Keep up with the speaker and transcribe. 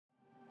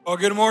Well,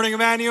 good morning,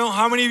 Emmanuel.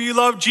 How many of you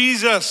love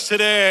Jesus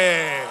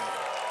today?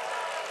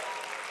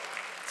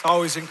 It's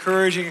always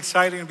encouraging,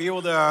 exciting to be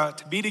able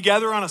to be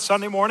together on a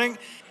Sunday morning.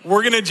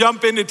 We're going to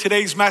jump into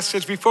today's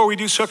message. Before we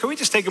do so, can we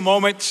just take a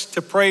moment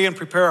to pray and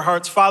prepare our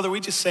hearts? Father,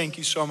 we just thank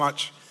you so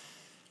much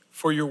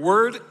for your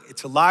word.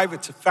 It's alive,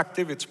 it's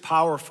effective, it's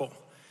powerful,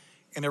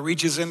 and it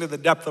reaches into the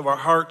depth of our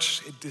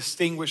hearts. It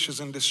distinguishes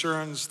and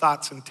discerns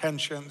thoughts and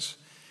intentions.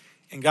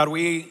 And God,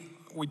 we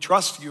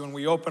trust you and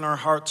we open our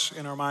hearts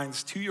and our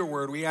minds to your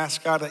word. We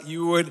ask, God, that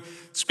you would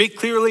speak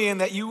clearly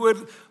and that you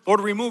would, Lord,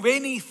 remove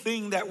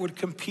anything that would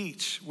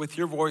compete with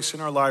your voice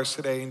in our lives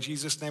today. In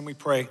Jesus' name we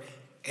pray,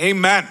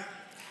 amen.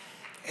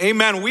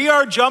 Amen. We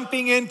are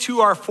jumping into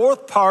our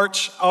fourth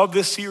part of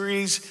this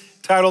series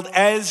titled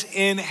As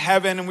in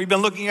Heaven. And we've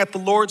been looking at the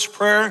Lord's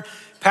Prayer.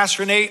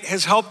 Pastor Nate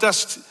has helped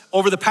us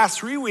over the past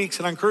 3 weeks,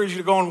 and I encourage you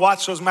to go and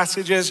watch those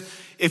messages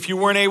if you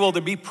weren't able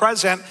to be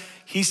present.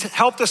 He's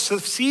helped us to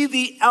see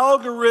the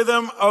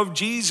algorithm of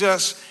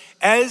Jesus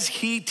as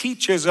he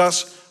teaches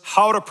us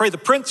how to pray, the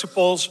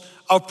principles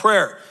of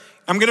prayer.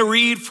 I'm going to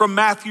read from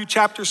Matthew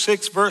chapter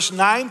 6, verse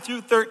 9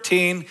 through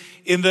 13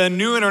 in the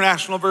New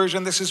International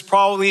Version. This is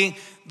probably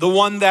the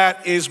one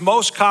that is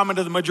most common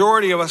to the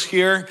majority of us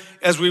here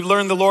as we've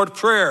learned the Lord's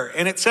Prayer.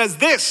 And it says,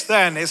 "This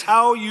then is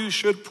how you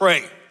should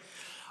pray.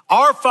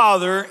 Our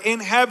Father in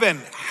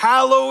heaven,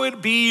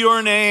 hallowed be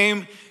your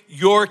name.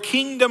 Your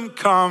kingdom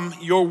come,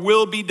 your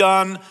will be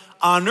done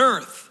on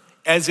earth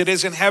as it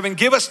is in heaven.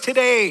 Give us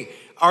today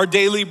our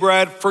daily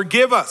bread.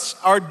 Forgive us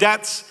our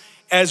debts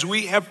as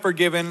we have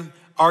forgiven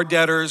our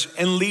debtors.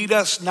 And lead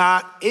us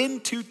not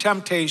into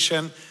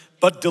temptation,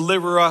 but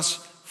deliver us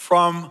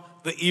from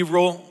the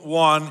evil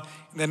one."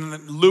 And then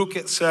in Luke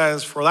it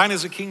says, "For thine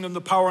is the kingdom,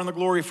 the power, and the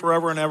glory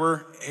forever and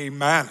ever.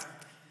 Amen."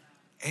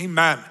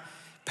 Amen.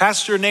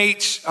 Pastor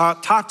Nate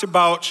talked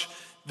about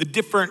the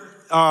different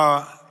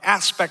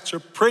aspects or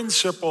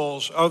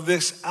principles of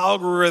this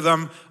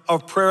algorithm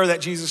of prayer that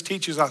Jesus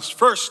teaches us.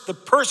 First, the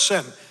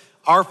person,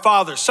 our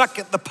Father.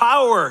 Second, the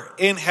power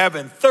in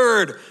heaven.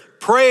 Third,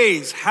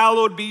 praise,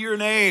 hallowed be your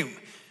name.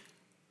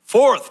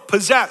 Fourth,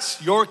 possess,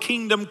 your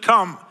kingdom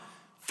come.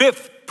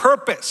 Fifth,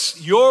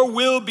 purpose, your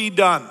will be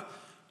done.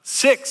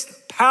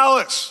 Sixth,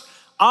 palace,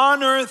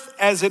 on earth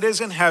as it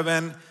is in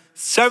heaven.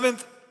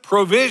 Seventh,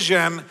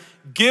 provision,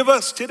 give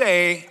us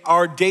today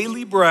our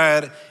daily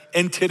bread.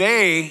 And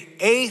today,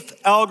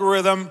 eighth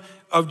algorithm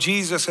of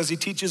Jesus as he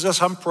teaches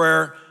us on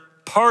prayer,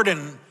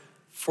 pardon,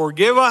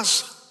 forgive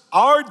us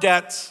our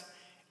debts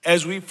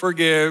as we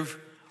forgive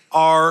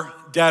our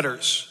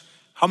debtors.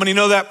 How many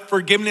know that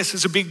forgiveness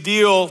is a big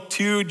deal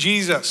to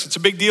Jesus? It's a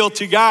big deal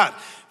to God.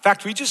 In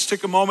fact, we just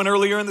took a moment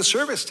earlier in the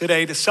service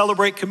today to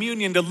celebrate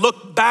communion, to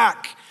look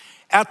back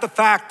at the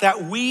fact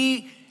that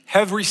we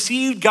have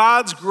received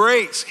God's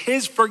grace,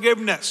 his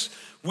forgiveness.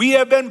 We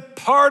have been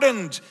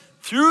pardoned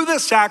through the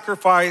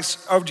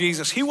sacrifice of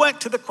Jesus. He went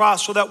to the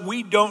cross so that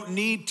we don't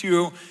need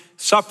to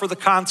suffer the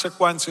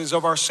consequences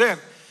of our sin.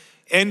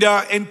 And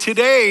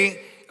today,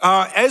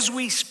 as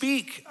we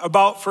speak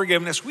about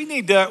forgiveness, we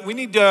need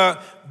to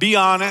be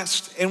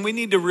honest, and we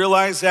need to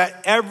realize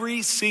that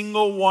every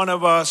single one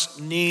of us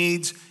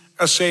needs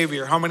a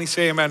Savior. How many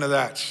say amen to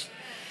that?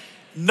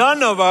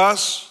 None of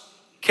us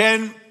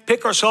can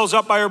pick ourselves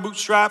up by our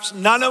bootstraps.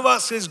 None of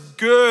us is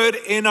good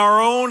in our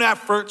own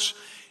efforts.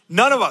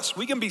 None of us.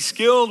 We can be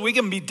skilled, we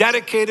can be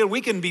dedicated,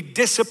 we can be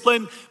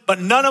disciplined, but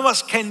none of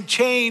us can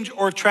change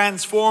or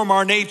transform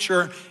our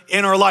nature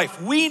in our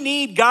life. We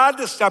need God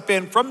to step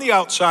in from the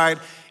outside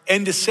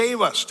and to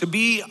save us, to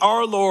be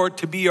our Lord,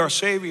 to be our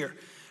Savior.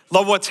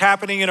 Love what's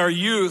happening in our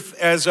youth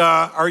as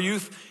our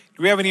youth.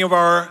 Do we have any of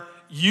our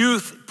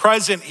youth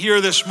present here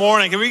this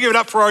morning? Can we give it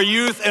up for our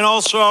youth and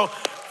also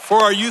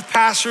for our youth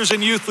pastors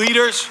and youth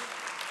leaders?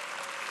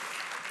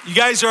 You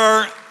guys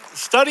are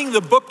studying the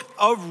book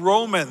of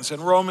Romans,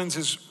 and Romans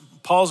is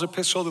Paul's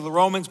epistle to the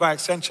Romans, by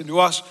extension to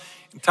us.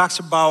 It talks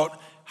about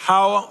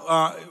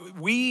how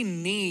we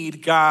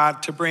need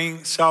God to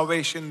bring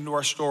salvation into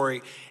our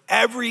story.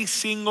 Every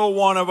single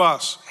one of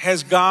us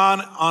has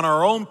gone on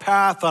our own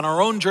path, on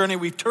our own journey.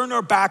 We've turned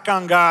our back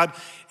on God,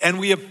 and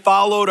we have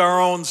followed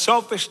our own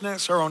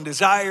selfishness, our own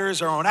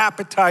desires, our own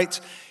appetites,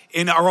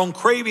 and our own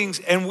cravings,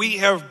 and we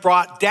have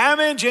brought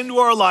damage into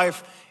our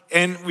life,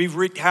 and we've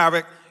wreaked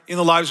havoc in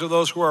the lives of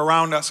those who are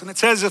around us. And it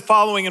says the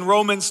following in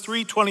Romans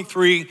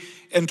 3:23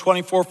 and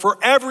 24, "For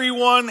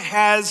everyone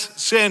has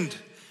sinned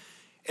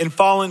and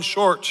fallen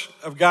short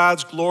of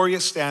God's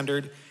glorious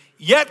standard,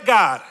 yet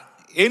God,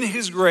 in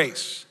his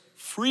grace,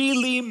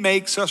 freely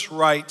makes us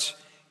right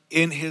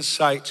in his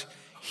sight.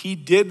 He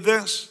did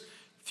this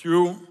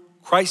through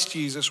Christ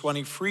Jesus when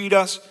he freed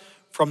us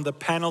from the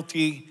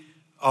penalty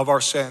of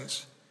our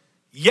sins.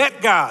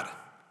 Yet God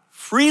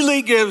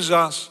freely gives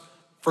us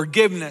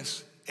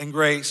forgiveness and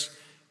grace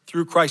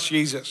through Christ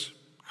Jesus."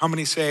 How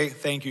many say,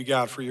 "Thank you,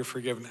 God, for your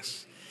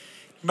forgiveness"?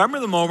 Remember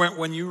the moment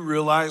when you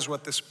realized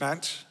what this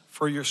meant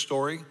for your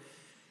story?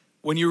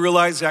 When you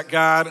realized that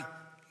God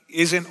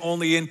isn't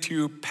only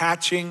into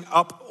patching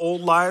up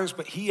old lives,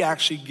 but he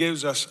actually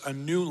gives us a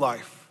new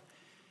life.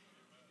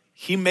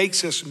 He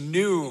makes us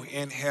new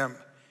in him.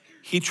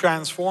 He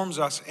transforms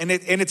us. And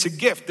it's a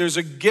gift. There's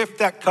a gift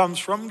that comes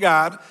from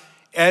God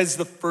as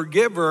the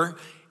forgiver.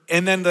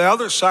 And then the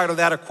other side of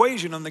that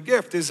equation on the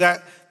gift is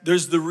that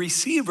there's the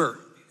receiver.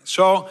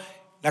 So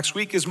next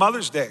week is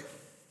Mother's Day.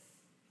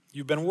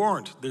 You've been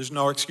warned. There's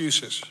no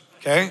excuses,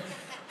 okay?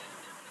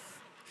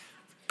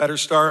 Better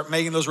start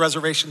making those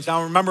reservations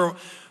now. Remember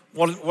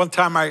one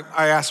time I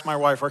asked my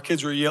wife, our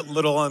kids were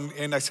little,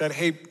 and I said,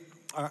 hey,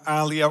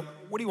 Aliyah,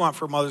 what do you want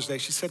for Mother's Day?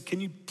 She said, can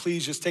you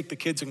please just take the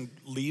kids and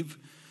leave?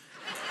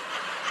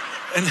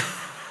 And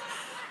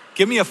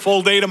give me a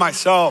full day to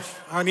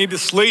myself. I need to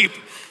sleep.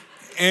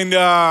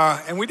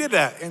 And we did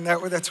that. And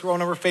that's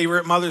one of our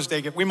favorite Mother's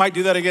Day gifts. We might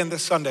do that again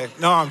this Sunday.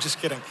 No, I'm just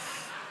kidding.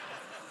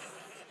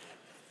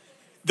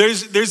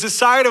 There's a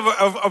side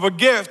of a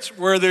gift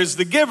where there's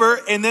the giver,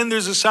 and then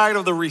there's a side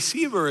of the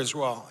receiver as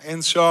well.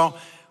 And so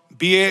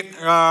be it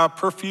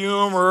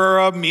perfume or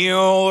a meal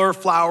or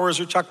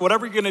flowers or chocolate,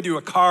 whatever you're gonna do,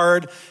 a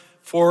card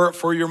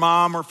for your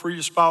mom or for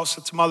your spouse,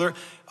 it's mother,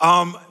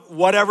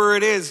 whatever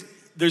it is,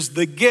 there's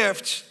the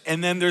gift,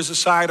 and then there's a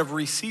side of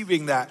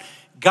receiving that.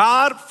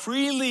 God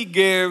freely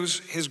gives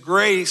his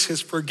grace,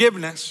 his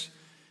forgiveness,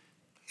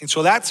 and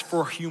so that's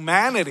for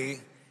humanity,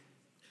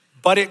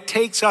 but it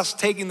takes us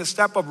taking the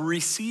step of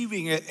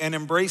receiving it and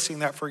embracing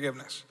that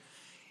forgiveness.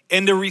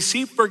 And to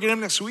receive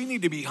forgiveness, we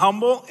need to be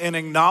humble and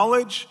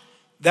acknowledge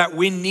that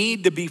we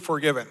need to be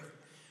forgiven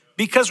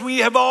because we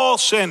have all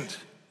sinned.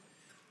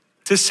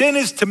 To sin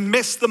is to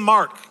miss the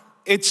mark.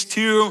 It's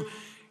to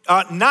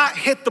not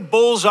hit the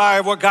bullseye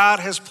of what God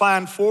has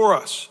planned for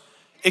us.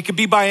 It could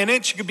be by an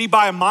inch, it could be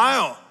by a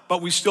mile,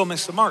 but we still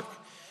miss the mark.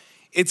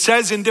 It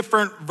says in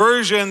different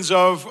versions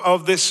of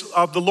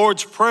the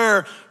Lord's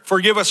Prayer,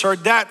 forgive us our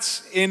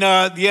debts. In the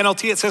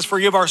NLT, it says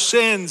forgive our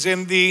sins.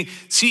 In the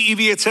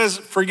CEV, it says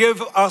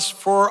forgive us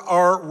for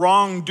our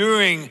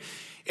wrongdoing.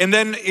 And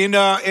then in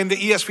the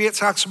ESV, it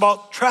talks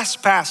about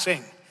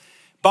trespassing.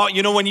 About,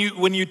 when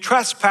you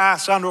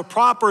trespass onto a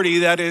property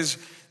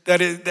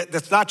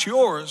that's not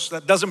yours,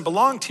 that doesn't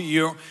belong to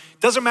you, it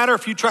doesn't matter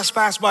if you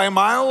trespass by a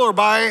mile or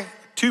by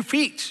 2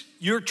 feet,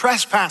 you're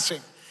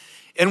trespassing.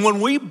 And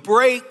when we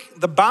break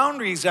the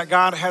boundaries that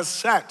God has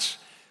set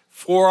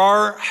for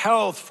our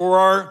health,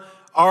 for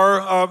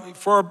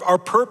our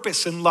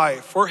purpose in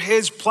life, for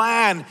his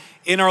plan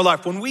in our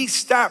life, when we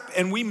step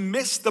and we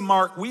miss the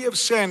mark, we have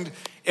sinned,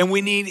 and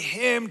we need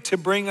him to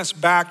bring us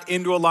back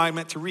into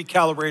alignment, to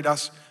recalibrate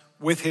us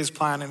with his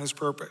plan and his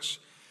purpose.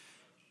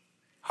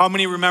 How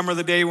many remember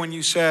the day when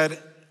you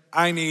said,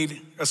 I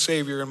need a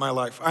savior in my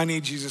life. I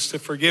need Jesus to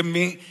forgive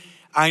me.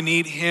 I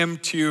need him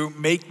to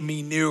make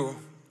me new.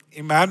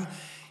 Amen.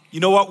 You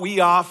know what? We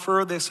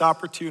offer this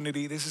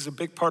opportunity. This is a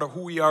big part of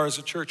who we are as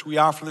a church. We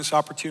offer this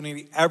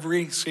opportunity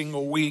every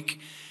single week.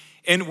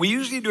 And we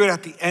usually do it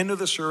at the end of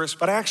the service,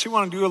 but I actually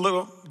want to do a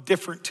little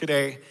different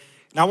today.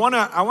 And I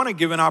want to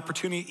give an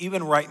opportunity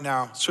even right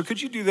now. So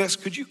could you do this?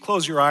 Could you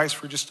close your eyes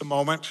for just a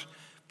moment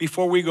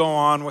before we go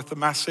on with the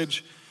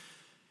message?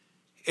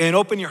 And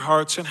open your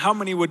hearts. And how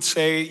many would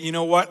say, you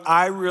know what?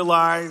 I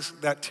realize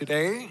that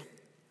today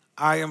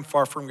I am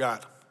far from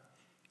God.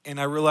 And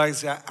I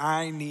realize that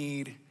I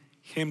need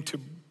him to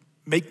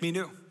make me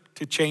new,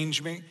 to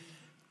change me,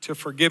 to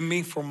forgive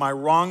me for my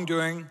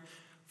wrongdoing,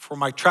 for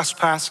my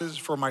trespasses,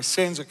 for my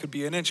sins. It could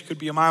be an inch, it could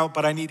be a mile,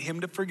 but I need him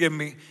to forgive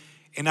me.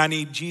 And I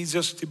need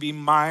Jesus to be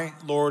my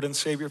Lord and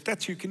Savior. If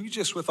that's you, can you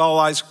just, with all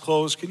eyes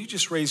closed, can you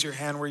just raise your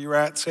hand where you're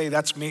at? Say,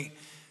 that's me.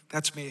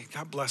 That's me.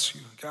 God bless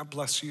you. God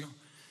bless you.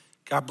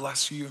 God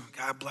bless you.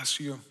 God bless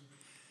you.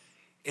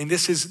 And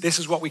this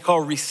is what we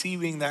call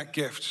receiving that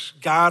gift.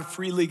 God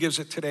freely gives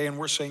it today, and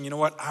we're saying, you know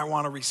what? I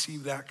want to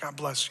receive that. God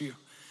bless you.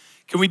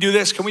 Can we do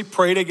this? Can we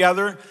pray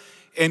together?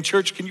 And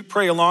church, can you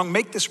pray along?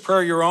 Make this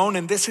prayer your own,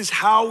 and this is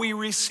how we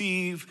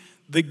receive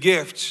the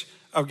gift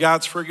of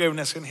God's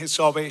forgiveness and his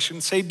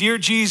salvation. Say, dear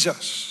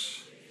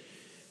Jesus,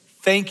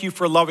 thank you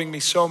for loving me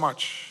so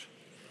much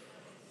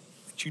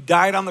that you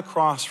died on the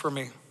cross for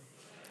me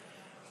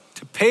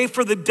to pay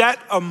for the debt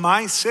of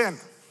my sin.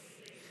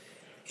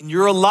 And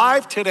you're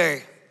alive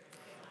today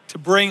to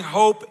bring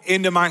hope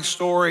into my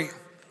story.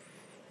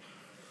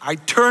 I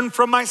turn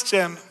from my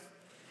sin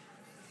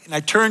and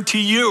I turn to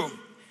you,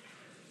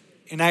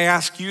 and I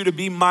ask you to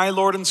be my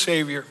Lord and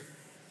Savior.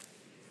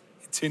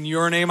 It's in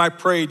your name I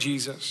pray,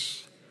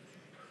 Jesus.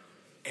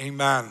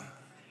 Amen.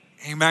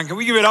 Amen. Can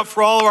we give it up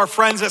for all of our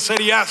friends that said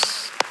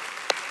yes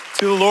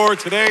to the Lord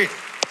today?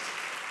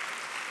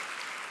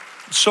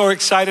 I'm so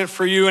excited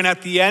for you. And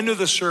at the end of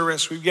the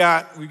service, we've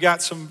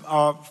got some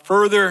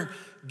further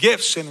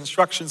gifts and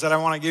instructions that I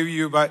want to give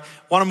you, but I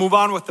want to move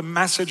on with the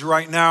message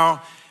right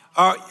now.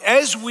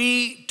 As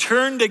we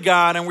turn to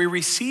God and we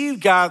receive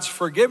God's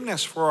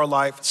forgiveness for our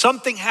life,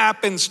 something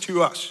happens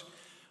to us.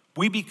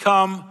 We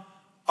become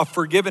a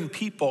forgiven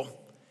people.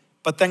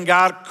 But then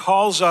God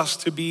calls us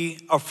to be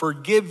a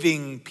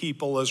forgiving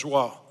people as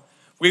well.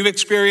 We've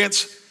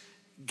experienced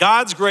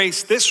God's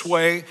grace this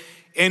way,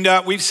 And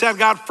we've said,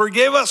 God,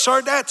 forgive us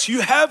our debts.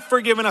 You have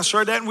forgiven us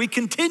our debt. And we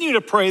continue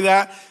to pray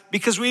that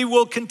because we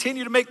will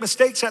continue to make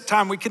mistakes at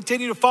times. We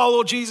continue to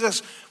follow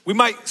Jesus. We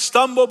might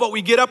stumble, but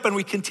we get up and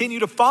we continue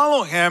to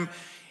follow him.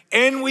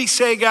 And we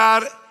say,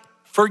 God,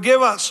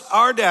 forgive us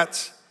our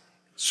debts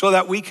so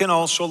that we can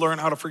also learn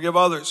how to forgive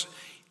others.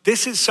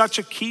 This is such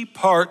a key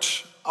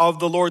part of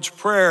the Lord's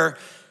Prayer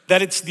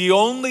that it's the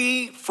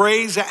only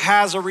phrase that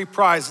has a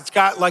reprise. It's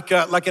got like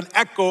an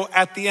echo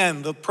at the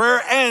end. The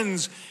prayer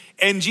ends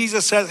and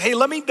Jesus says, hey,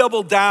 let me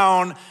double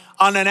down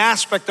on an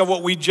aspect of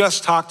what we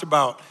just talked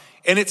about.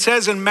 And it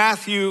says in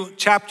Matthew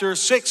chapter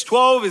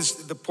 6:12 is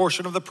the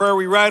portion of the prayer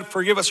we read,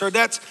 forgive us our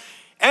debts,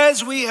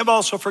 as we have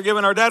also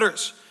forgiven our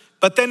debtors.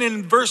 But then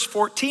in verse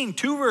 14,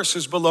 2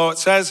 verses below, it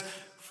says,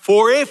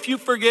 for if you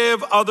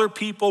forgive other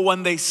people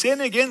when they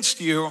sin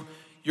against you,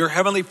 your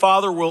heavenly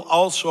Father will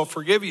also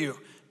forgive you.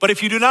 But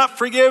if you do not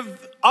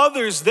forgive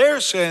others their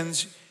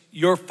sins,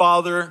 your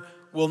Father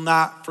will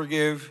not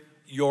forgive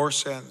your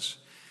sins.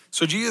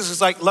 So Jesus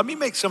is like, let me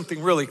make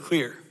something really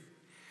clear.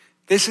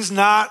 This is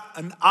not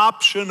an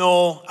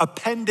optional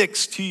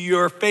appendix to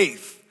your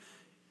faith.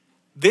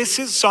 This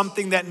is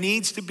something that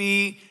needs to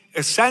be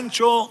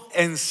essential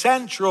and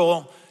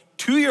central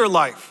to your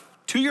life,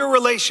 to your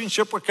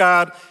relationship with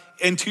God,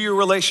 and to your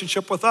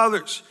relationship with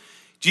others.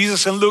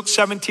 Jesus in Luke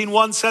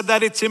 17:1 said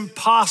that it's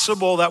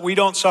impossible that we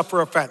don't suffer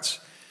offense.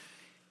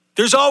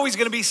 There's always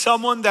going to be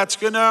someone that's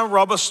going to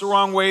rub us the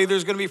wrong way.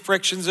 There's going to be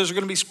frictions. There's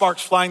going to be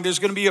sparks flying. There's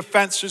going to be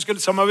offense.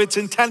 Some of it's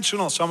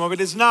intentional. Some of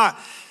it is not.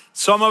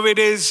 Some of it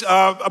is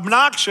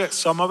obnoxious.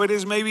 Some of it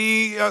is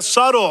maybe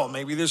subtle.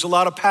 Maybe there's a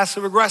lot of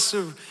passive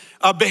aggressive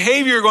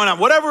behavior going on.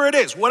 Whatever it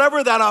is,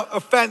 whatever that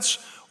offense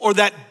or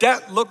that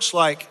debt looks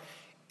like,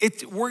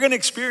 we're going to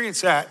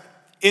experience that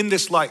in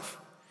this life.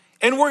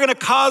 And we're going to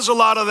cause a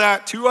lot of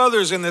that to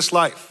others in this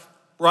life,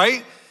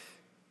 right?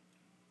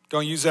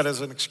 Don't use that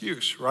as an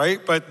excuse,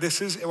 right? But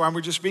this is when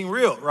we're just being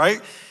real,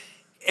 right?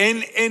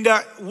 And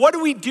what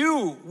do we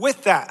do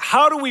with that?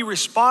 How do we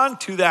respond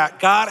to that?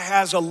 God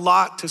has a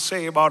lot to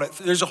say about it.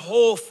 There's a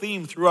whole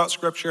theme throughout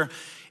Scripture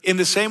in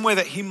the same way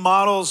that he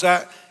models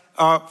that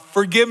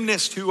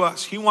forgiveness to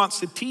us. He wants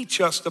to teach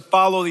us to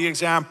follow the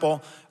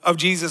example of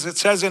Jesus. It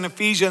says in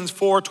Ephesians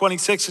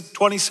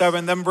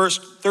 4:26-27, then verse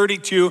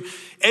 32,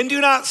 and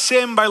do not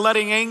sin by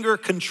letting anger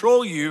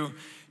control you.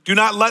 Do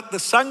not let the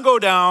sun go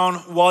down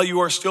while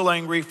you are still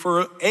angry,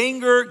 for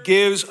anger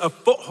gives a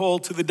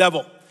foothold to the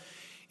devil.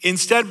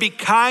 Instead, be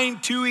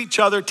kind to each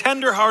other,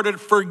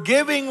 tenderhearted,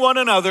 forgiving one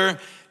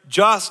another,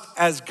 just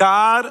as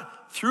God,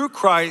 through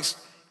Christ,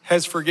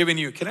 has forgiven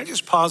you. Can I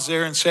just pause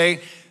there and say,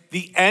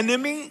 the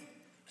enemy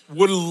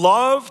would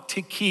love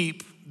to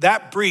keep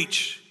that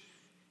breach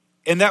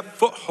and that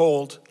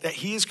foothold that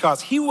he has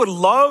caused. He would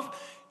love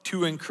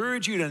to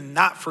encourage you to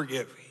not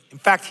forgive. In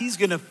fact, he's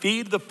going to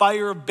feed the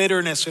fire of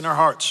bitterness in our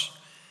hearts.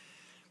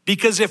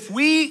 Because if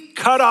we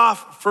cut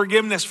off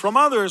forgiveness from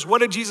others, what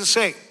did Jesus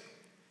say?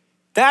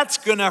 That's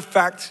going to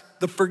affect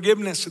the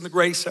forgiveness and the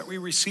grace that we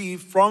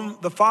receive from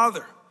the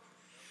Father.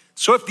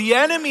 So if the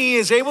enemy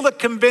is able to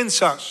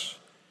convince us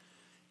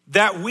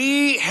that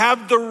we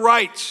have the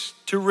right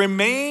to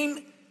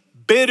remain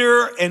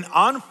bitter and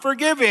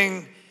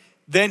unforgiving,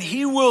 then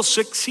he will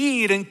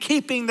succeed in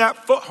keeping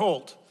that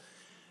foothold.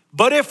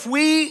 But if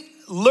we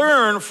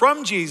learn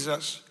from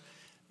Jesus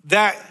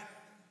that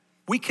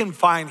we can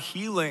find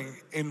healing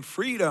and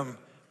freedom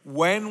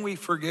when we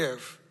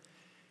forgive,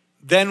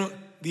 then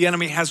the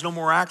enemy has no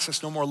more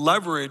access, no more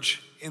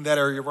leverage in that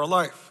area of our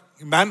life.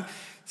 Amen? It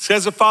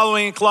says the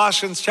following in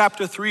Colossians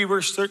chapter 3,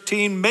 verse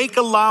 13, make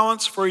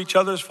allowance for each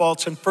other's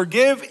faults and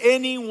forgive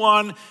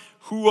anyone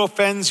who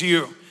offends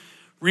you.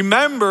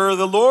 Remember,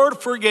 the Lord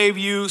forgave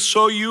you,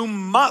 so you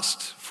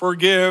must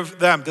forgive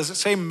them. Does it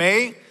say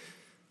may?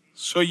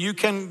 So you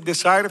can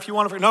decide if you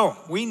want to forgive. No,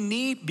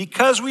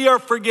 because we are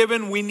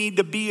forgiven, we need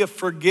to be a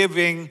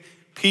forgiving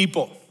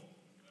people.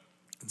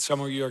 And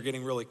some of you are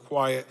getting really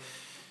quiet.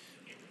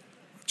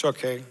 It's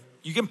okay.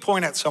 You can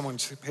point at someone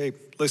and say, hey,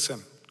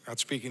 listen,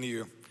 God's speaking to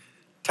you.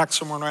 Text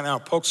someone right now,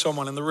 poke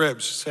someone in the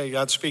ribs, say,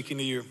 God's speaking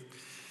to you.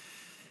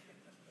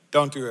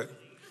 Don't do it.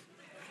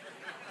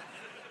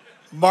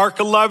 Mark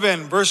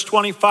 11, verse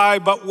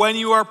 25, but when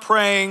you are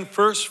praying,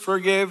 first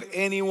forgive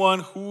anyone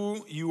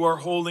who you are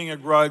holding a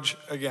grudge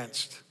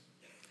against.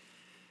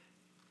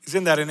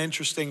 Isn't that an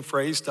interesting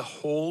phrase, to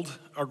hold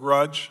a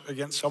grudge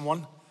against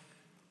someone?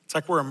 It's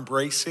like we're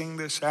embracing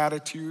this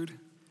attitude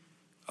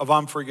of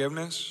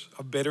unforgiveness,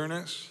 of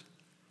bitterness,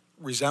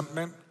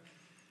 resentment.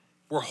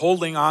 We're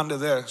holding on to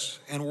this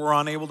and we're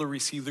unable to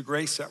receive the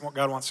grace that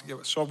God wants to give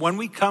us. So when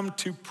we come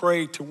to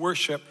pray, to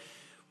worship,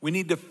 we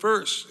need to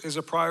first, as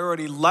a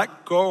priority,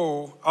 let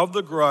go of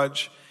the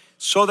grudge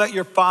so that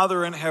your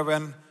Father in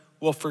heaven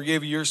will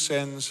forgive your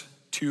sins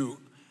too.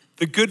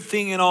 The good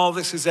thing in all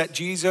this is that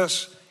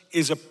Jesus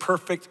is a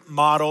perfect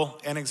model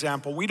and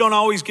example. We don't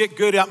always get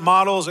good at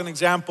models and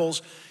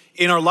examples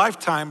in our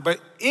lifetime, but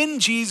in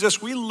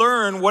Jesus, we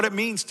learn what it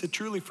means to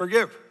truly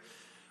forgive.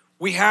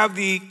 We have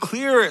the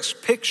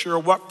clearest picture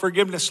of what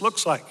forgiveness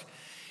looks like.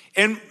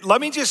 And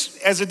let me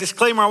just, as a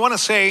disclaimer, I want to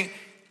say,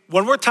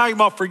 when we're talking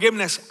about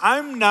forgiveness,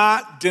 I'm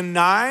not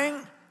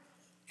denying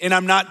and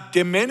I'm not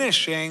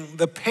diminishing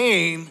the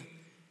pain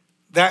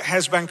that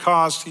has been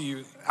caused to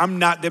you. I'm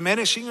not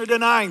diminishing or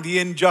denying the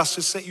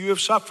injustice that you have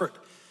suffered.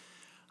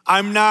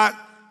 I'm not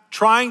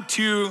trying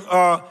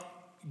to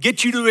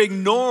get you to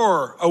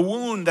ignore a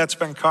wound that's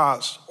been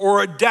caused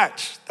or a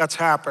debt that's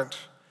happened.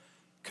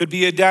 Could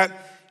be a debt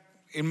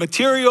in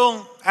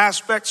material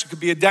aspects. It could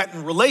be a debt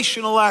in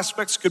relational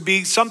aspects. It could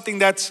be something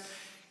that's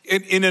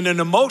in an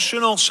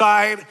emotional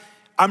side.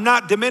 I'm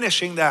not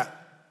diminishing that.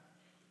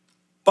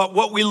 But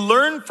what we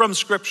learn from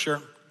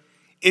Scripture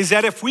is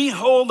that if we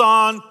hold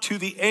on to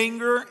the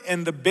anger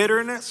and the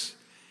bitterness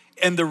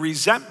and the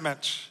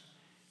resentment,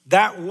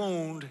 that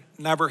wound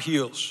never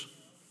heals.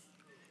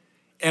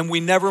 And we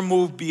never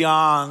move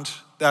beyond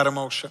that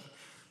emotion.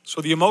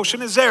 So the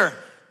emotion is there,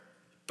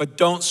 but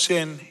don't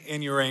sin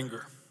in your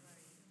anger.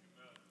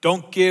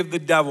 Don't give the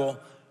devil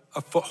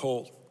a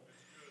foothold.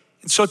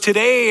 And so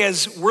today,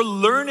 as we're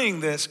learning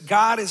this,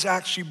 God is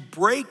actually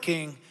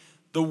breaking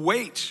the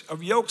weight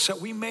of yokes that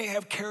we may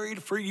have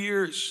carried for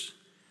years.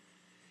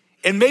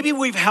 And maybe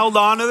we've held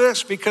on to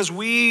this because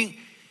we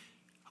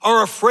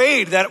are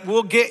afraid that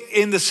we'll get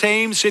in the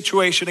same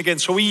situation again.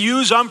 So we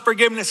use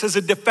unforgiveness as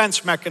a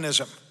defense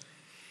mechanism.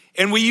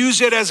 And we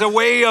use it as a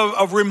way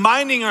of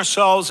reminding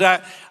ourselves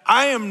that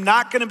I am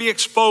not going to be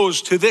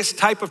exposed to this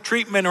type of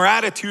treatment or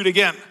attitude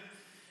again.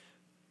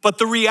 But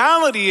the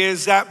reality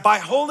is that by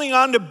holding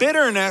on to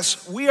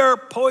bitterness, we are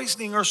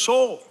poisoning our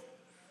soul.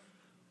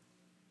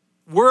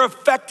 We're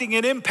affecting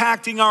and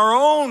impacting our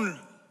own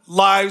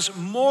lives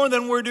more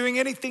than we're doing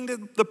anything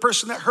to the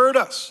person that hurt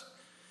us.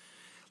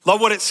 Love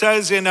what it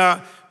says in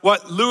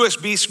what Lewis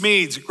B.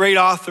 Smedes, a great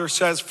author,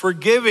 says,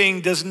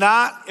 forgiving does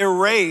not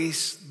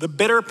erase the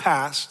bitter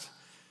past.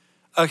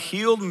 A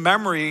healed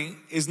memory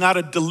is not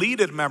a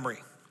deleted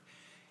memory.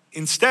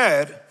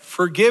 Instead,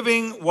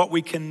 forgiving what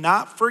we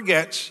cannot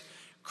forget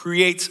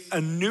creates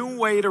a new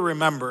way to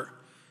remember.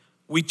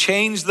 We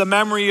change the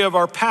memory of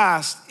our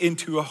past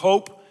into a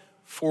hope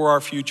for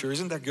our future.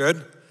 Isn't that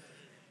good?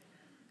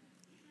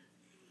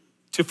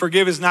 To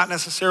forgive is not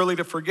necessarily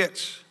to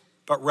forget,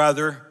 but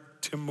rather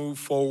to move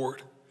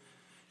forward.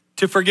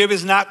 To forgive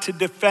is not to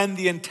defend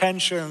the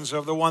intentions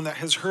of the one that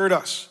has hurt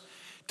us.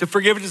 To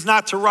forgive is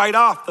not to write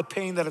off the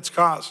pain that it's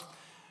caused.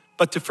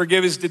 But to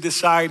forgive is to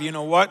decide, you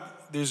know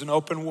what? There's an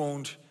open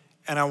wound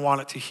and I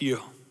want it to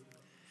heal.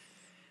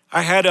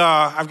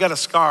 I've got a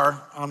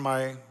scar on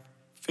my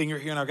finger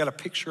here, and I've got a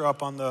picture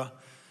up on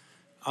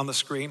the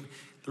screen.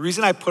 The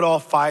reason I put all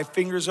 5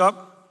 fingers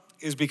up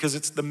is because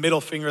it's the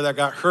middle finger that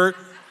got hurt.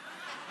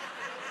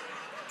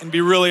 It'd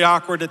be really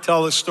awkward to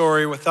tell this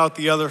story without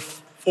the other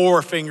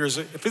 4 fingers.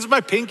 If it's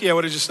my pinky, I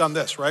would have just done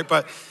this, right?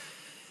 But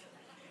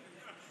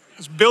I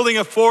was building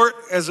a fort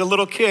as a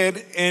little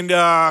kid and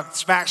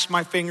smashed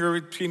my finger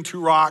between 2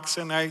 rocks,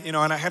 and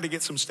I had to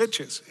get some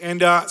stitches.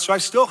 And so I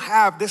still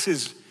have, this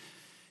is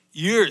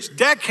years,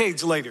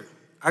 decades later,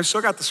 I've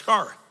still got the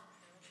scar.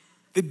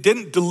 It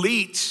didn't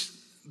delete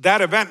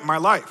that event in my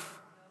life.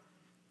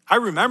 I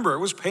remember it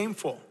was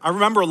painful. I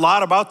remember a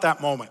lot about that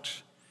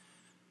moment.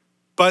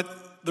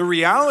 But the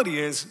reality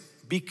is,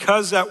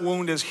 because that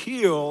wound is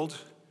healed,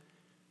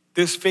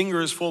 this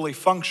finger is fully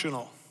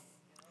functional.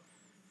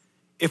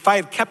 If I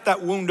had kept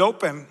that wound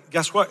open,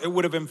 guess what? It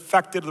would have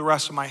infected the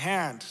rest of my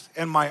hand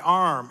and my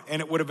arm,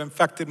 and it would have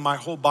infected my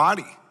whole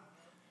body.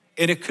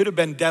 And it could have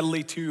been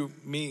deadly to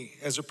me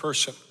as a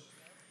person.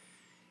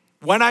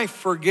 When I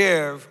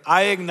forgive,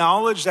 I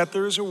acknowledge that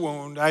there is a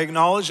wound. I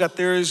acknowledge that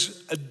there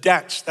is a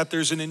debt, that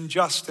there's an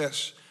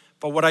injustice.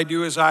 But what I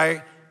do is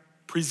I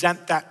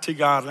present that to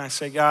God, and I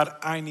say, God,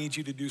 I need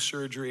you to do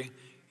surgery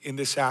in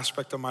this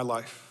aspect of my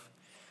life.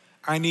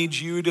 I need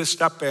you to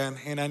step in,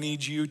 and I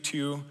need you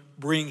to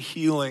bring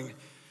healing.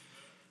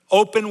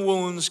 Open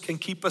wounds can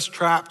keep us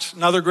trapped.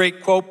 Another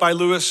great quote by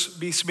Lewis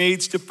B.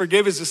 Smedes, to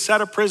forgive is to set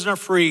a prisoner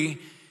free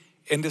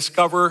and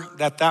discover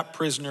that that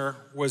prisoner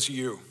was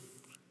you.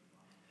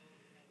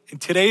 And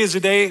today is a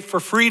day for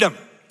freedom.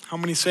 How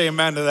many say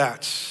amen to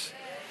that?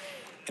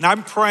 And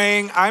I'm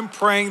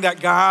praying that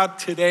God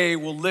today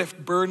will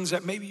lift burdens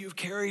that maybe you've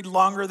carried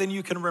longer than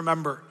you can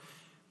remember.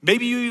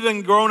 Maybe you've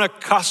even grown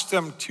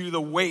accustomed to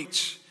the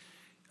weight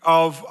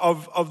of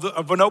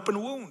an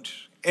open wound.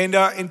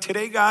 And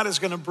today God is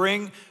going to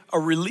bring a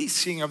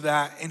releasing of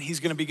that, and he's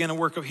going to begin a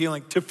work of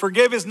healing. To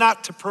forgive is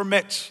not to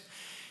permit.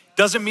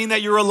 Doesn't mean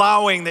that you're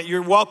allowing, that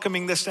you're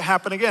welcoming this to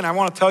happen again. I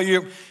want to tell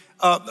you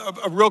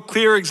a real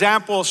clear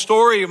example, a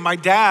story of my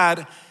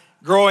dad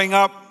growing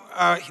up.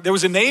 There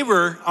was a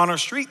neighbor on our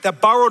street that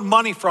borrowed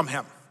money from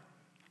him.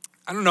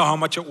 I don't know how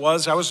much it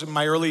was. I was in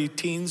my early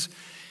teens.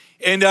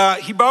 And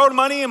he borrowed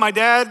money, and my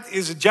dad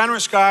is a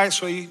generous guy,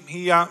 so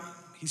he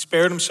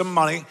spared him some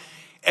money.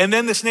 And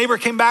then this neighbor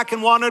came back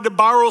and wanted to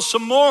borrow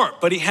some more,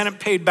 but he hadn't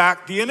paid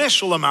back the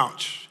initial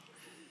amount.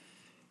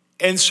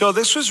 And so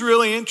this was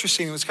really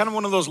interesting. It was kind of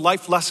one of those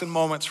life lesson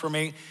moments for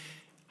me.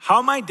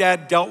 How my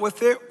dad dealt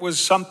with it was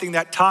something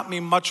that taught me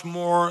much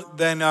more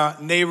than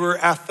neighbor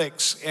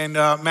ethics and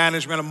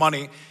management of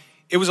money.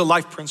 It was a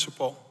life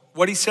principle.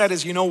 What he said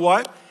is, you know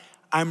what?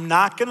 I'm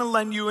not gonna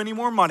lend you any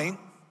more money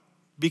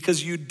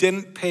because you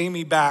didn't pay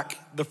me back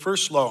the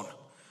first loan.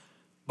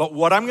 But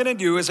what I'm gonna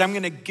do is I'm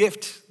gonna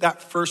gift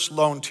that first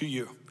loan to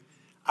you.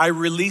 I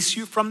release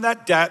you from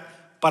that debt,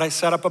 but I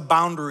set up a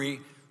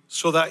boundary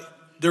so that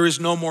there is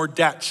no more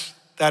debt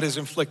that is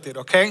inflicted,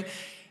 okay?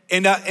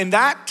 And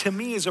that to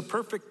me is a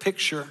perfect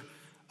picture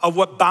of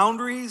what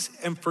boundaries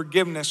and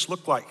forgiveness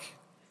look like.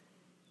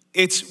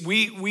 It's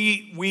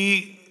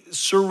we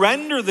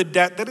surrender the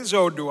debt that is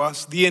owed to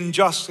us, the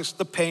injustice,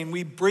 the pain.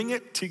 We bring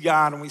it to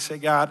God and we say,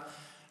 God,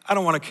 I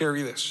don't want to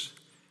carry this.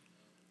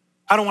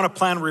 I don't want to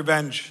plan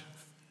revenge.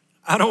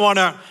 I don't want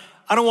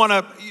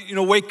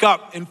to, wake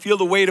up and feel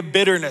the weight of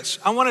bitterness.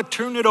 I want to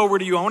turn it over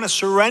to you. I want to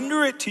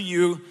surrender it to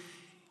you,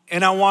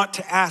 and I want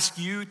to ask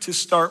you to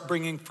start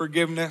bringing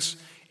forgiveness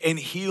and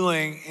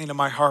healing into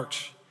my heart.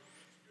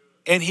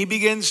 And he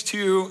begins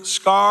to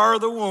scar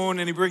the wound,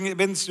 and he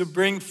begins to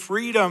bring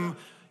freedom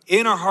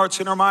in our hearts,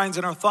 in our minds,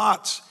 in our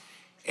thoughts.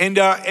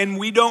 And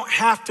we don't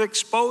have to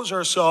expose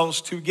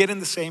ourselves to get in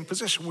the same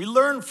position. We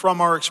learn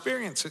from our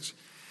experiences.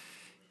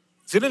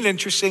 Isn't it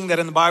interesting that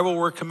in the Bible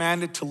we're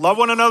commanded to love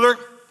one another,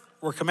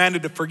 we're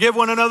commanded to forgive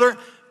one another,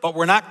 but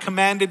we're not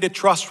commanded to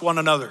trust one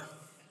another?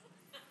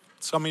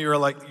 Some of you are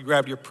like, you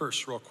grabbed your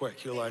purse real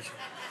quick. You're like,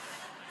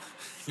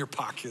 your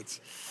pockets.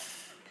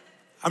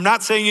 I'm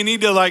not saying you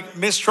need to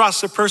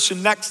mistrust the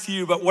person next to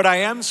you, but what I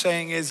am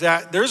saying is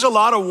that there's a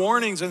lot of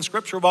warnings in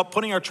Scripture about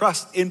putting our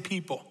trust in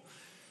people.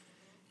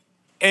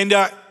 And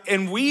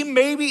we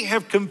maybe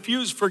have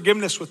confused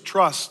forgiveness with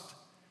trust,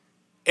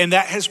 and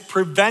that has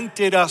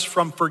prevented us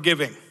from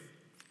forgiving.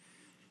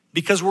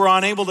 Because we're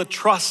unable to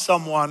trust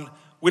someone,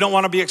 we don't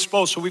want to be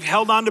exposed. So we've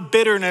held on to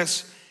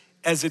bitterness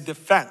as a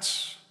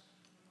defense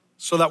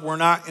so that we're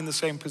not in the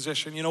same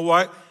position. You know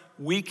what?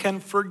 We can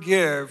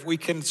forgive, we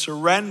can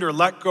surrender,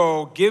 let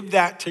go, give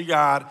that to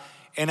God,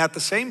 and at the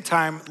same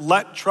time,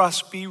 let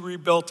trust be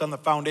rebuilt on the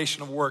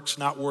foundation of works,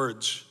 not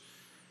words.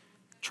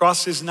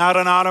 Trust is not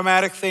an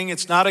automatic thing.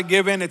 It's not a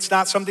given. It's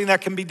not something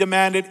that can be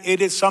demanded. It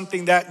is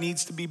something that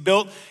needs to be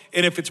built.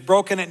 And if it's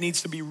broken, it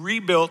needs to be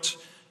rebuilt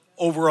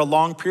over a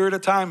long period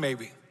of time,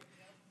 maybe.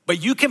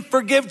 But you can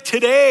forgive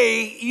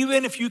today,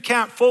 even if you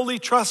can't fully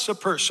trust a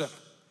person.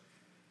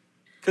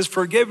 Because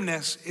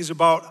forgiveness is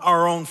about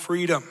our own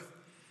freedom.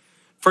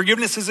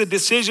 Forgiveness is a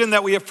decision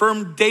that we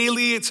affirm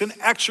daily. It's an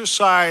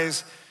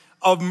exercise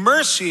of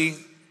mercy,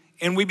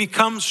 and we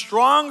become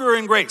stronger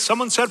and great.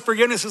 Someone said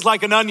forgiveness is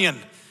like an onion.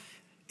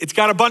 It's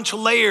got a bunch of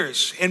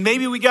layers, and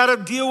maybe we got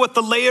to deal with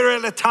the layer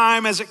at a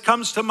time as it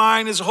comes to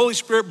mind. As the Holy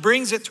Spirit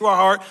brings it to our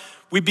heart,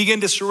 we begin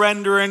to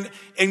surrender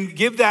and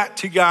give that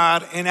to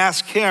God and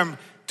ask him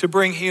to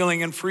bring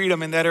healing and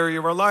freedom in that area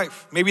of our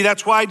life. Maybe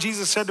that's why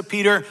Jesus said to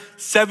Peter,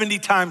 70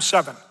 times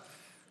 7.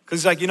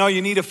 Because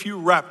you need a few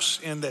reps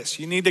in this.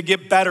 You need to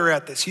get better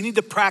at this. You need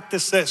to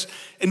practice this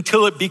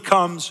until it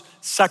becomes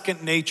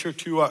second nature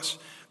to us.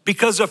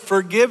 Because a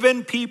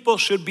forgiven people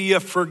should be a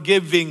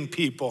forgiving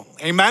people.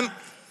 Amen?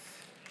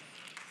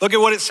 Look at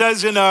what it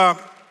says in, why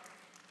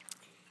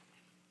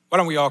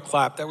don't we all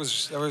clap? That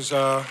was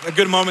a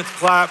good moment to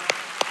clap.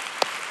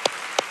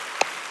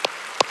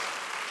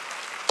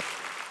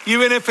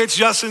 Even if it's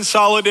just in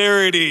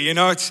solidarity,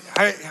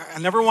 I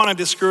never want to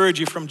discourage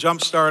you from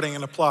jump-starting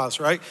an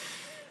applause, right?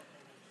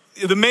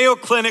 The Mayo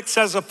Clinic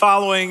says the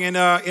following in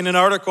an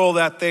article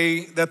that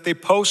they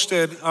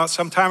posted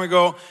some time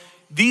ago.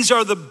 These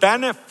are the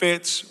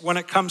benefits when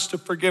it comes to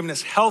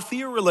forgiveness: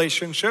 healthier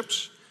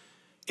relationships,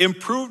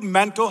 improved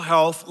mental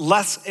health,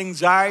 less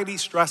anxiety,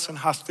 stress, and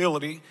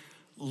hostility,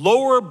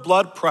 lower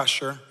blood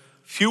pressure,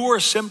 fewer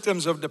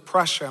symptoms of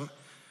depression,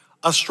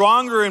 a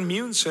stronger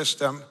immune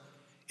system,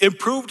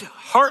 improved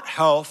heart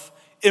health,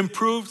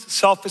 improved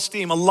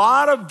self-esteem. A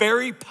lot of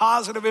very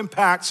positive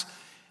impacts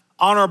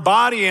on our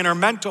body and our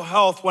mental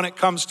health when it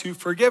comes to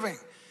forgiving.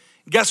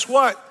 Guess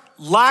what?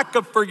 Lack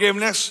of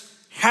forgiveness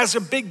has a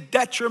big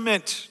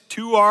detriment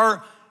to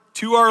our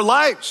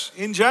lives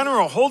in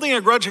general. Holding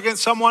a grudge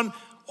against someone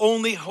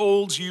only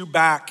holds you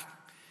back.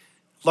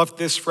 Love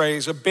this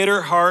phrase: a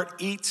bitter heart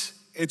eats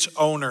its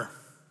owner.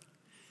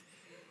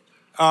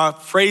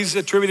 Phrase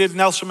attributed to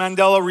Nelson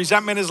Mandela: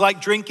 resentment is like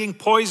drinking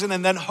poison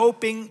and then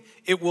hoping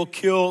it will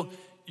kill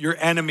your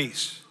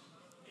enemies.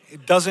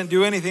 It doesn't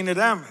do anything to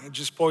them. It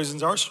just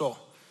poisons our soul.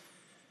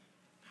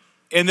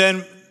 And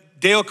then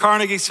Dale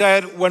Carnegie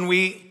said, when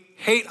we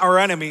hate our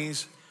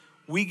enemies,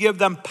 we give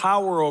them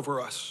power over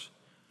us.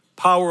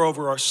 Power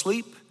over our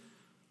sleep,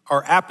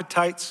 our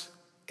appetites,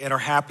 and our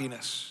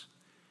happiness.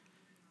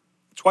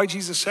 That's why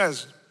Jesus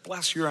says,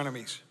 bless your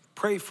enemies.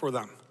 Pray for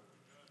them.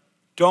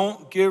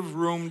 Don't give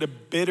room to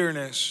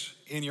bitterness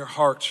in your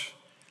heart.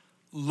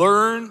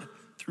 Learn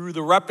through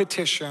the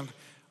repetition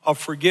of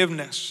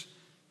forgiveness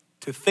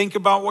to think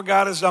about what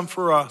God has done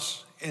for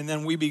us, and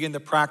then we begin to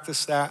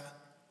practice that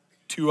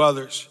to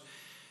others.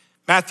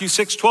 Matthew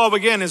 6:12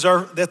 again is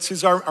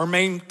our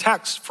main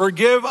text.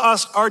 Forgive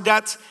us our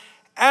debts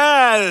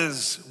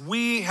as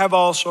we have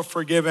also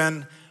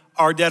forgiven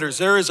our debtors.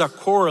 There is a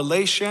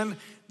correlation.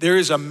 There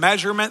is a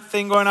measurement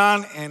thing going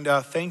on, and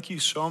thank you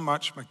so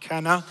much,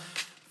 McKenna,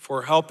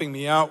 for helping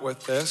me out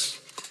with this.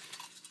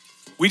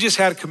 We just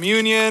had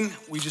communion.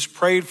 We just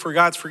prayed for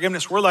God's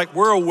forgiveness.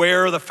 We're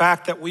aware of the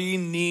fact that we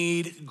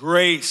need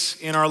grace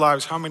in our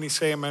lives. How many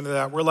say amen to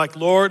that? We're like,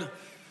 Lord,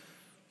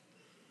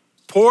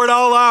 pour it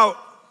all out.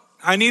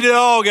 I need it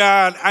all,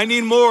 God. I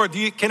need more.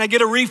 Can I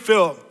get a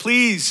refill,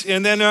 please?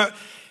 And then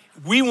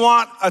we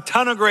want a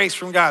ton of grace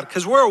from God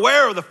because we're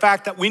aware of the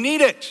fact that we need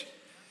it.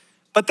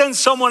 But then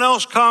someone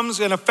else comes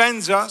and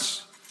offends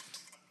us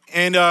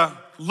and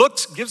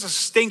gives us a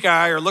stink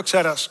eye or looks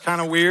at us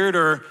kind of weird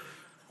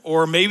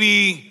or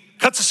maybe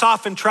cuts us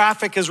off in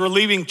traffic as we're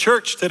leaving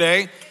church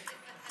today.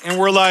 And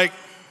we're like,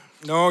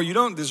 no, you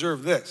don't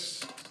deserve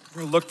this.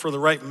 We're gonna look for the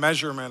right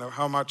measurement of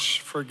how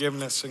much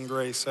forgiveness and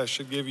grace I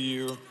should give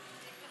you.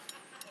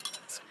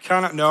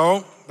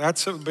 No,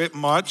 that's a bit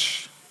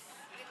much.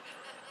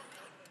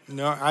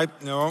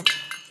 No,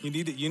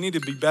 you need to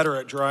be better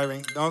at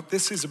driving. No,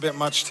 this is a bit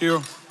much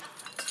too.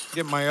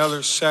 Get my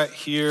other set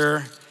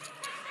here.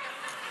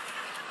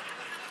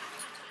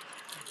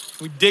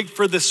 We dig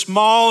for the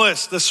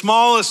smallest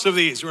of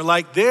these. We're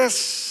like,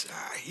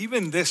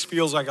 even this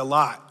feels like a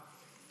lot.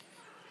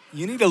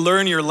 You need to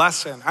learn your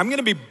lesson. I'm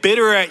gonna be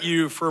bitter at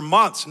you for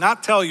months,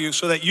 not tell you,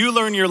 so that you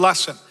learn your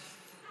lesson.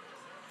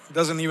 It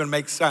doesn't even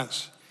make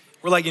sense.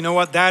 We're like, you know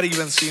what? That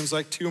even seems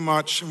like too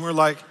much. And we're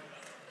like,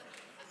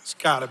 there's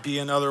gotta be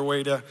another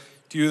way to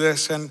do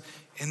this. And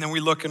then we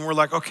look and we're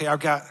like, okay, I've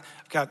got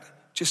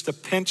just a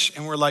pinch,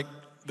 and we're like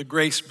the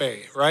Grace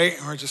Bay, right?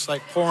 And we're just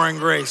like pouring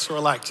grace. So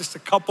we're like just a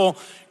couple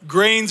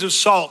grains of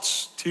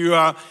salts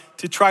to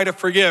try to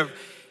forgive.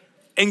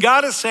 And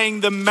God is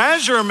saying the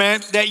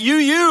measurement that you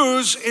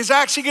use is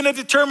actually gonna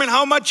determine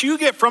how much you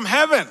get from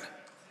heaven.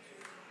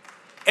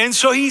 And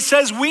so he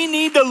says we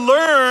need to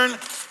learn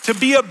to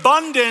be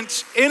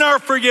abundant in our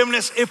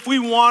forgiveness if we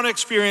want to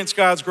experience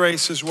God's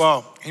grace as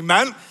well.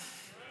 Amen?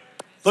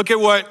 Look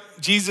at what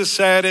Jesus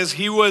said as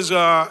he was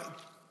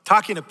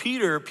talking to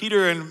Peter.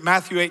 Peter in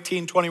Matthew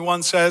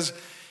 18:21 says,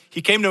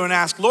 he came to him and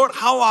asked, Lord,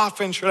 how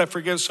often should I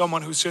forgive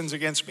someone who sins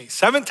against me?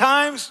 7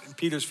 times? And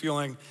Peter's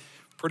feeling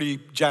pretty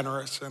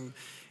generous.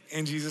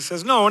 And Jesus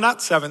says, no,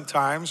 not 7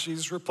 times.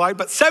 Jesus replied,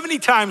 but 70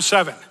 times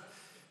 7.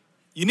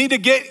 You need to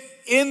get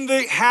in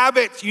the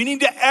habit. You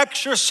need to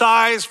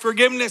exercise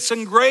forgiveness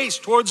and grace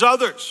towards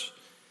others.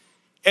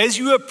 As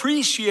you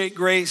appreciate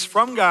grace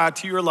from God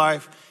to your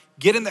life,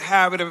 get in the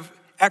habit of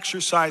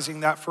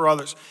exercising that for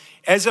others.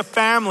 As a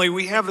family,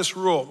 we have this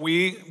rule.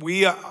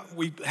 We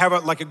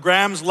have like a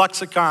Graham's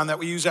lexicon that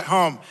we use at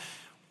home.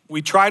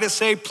 We try to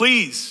say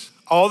please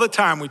all the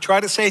time. We try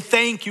to say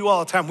thank you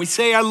all the time. We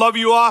say I love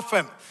you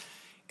often.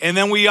 And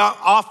then we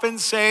often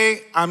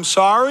say I'm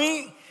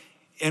sorry.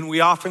 And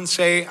we often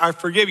say, I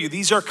forgive you.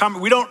 These are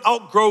common. We don't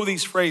outgrow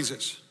these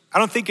phrases. I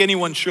don't think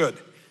anyone should.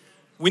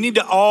 We need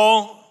to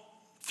all,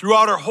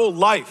 throughout our whole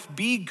life,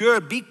 be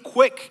good, be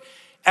quick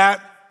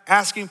at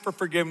asking for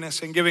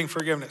forgiveness and giving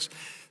forgiveness.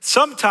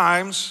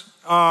 Sometimes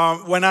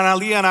when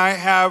Analia and I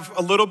have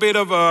a little bit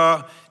of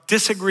a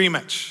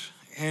disagreement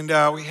and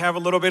we have a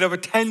little bit of a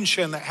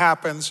tension that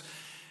happens,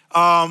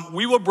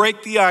 we will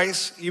break the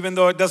ice, even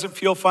though it doesn't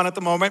feel fun at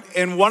the moment,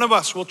 and one of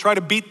us will try to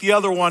beat the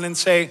other one and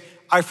say,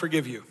 I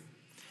forgive you.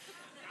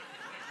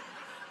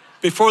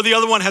 Before the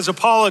other one has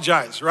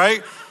apologized,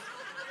 right?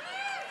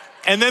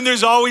 And then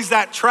there's always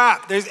that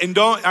trap.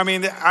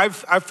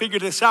 I've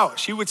figured this out.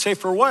 She would say,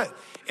 for what?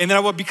 And then I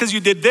would, because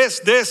you did this.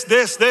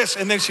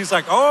 And then she's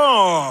like,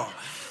 oh.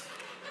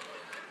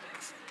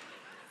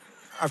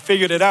 I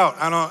figured it out.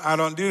 I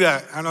don't do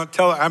that. I don't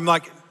tell her. I'm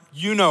like,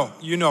 you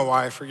know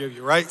why I forgive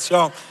you, right?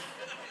 So,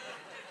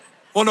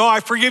 well, no, I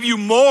forgive you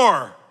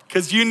more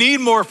because you need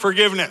more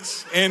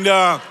forgiveness. And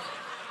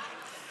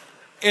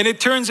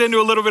it turns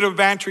into a little bit of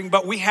bantering,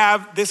 but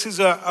this is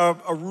a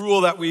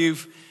rule that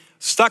we've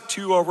stuck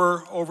to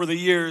over the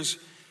years.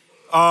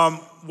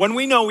 When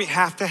we know we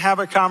have to have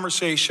a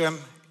conversation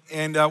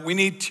and we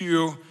need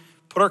to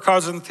put our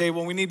cards on the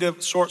table, we need to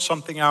sort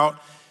something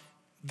out,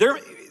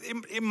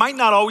 it might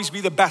not always be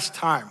the best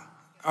time.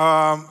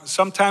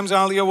 Sometimes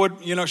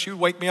Alia she would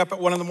wake me up at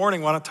 1 a.m,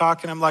 want to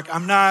talk, and I'm like,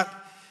 I'm not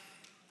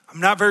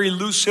very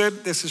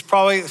lucid. This is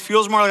it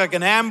feels more like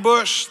an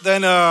ambush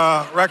than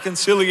a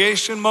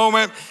reconciliation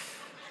moment.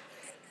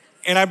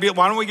 And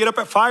why don't we get up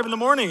at 5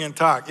 a.m. and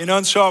talk?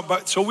 And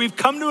so we've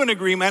come to an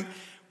agreement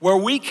where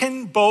we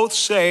can both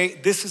say,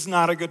 this is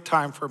not a good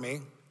time for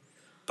me,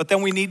 but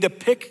then we need to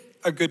pick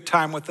a good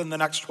time within the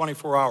next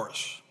 24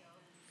 hours.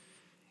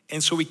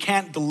 And so we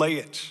can't delay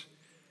it.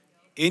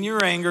 In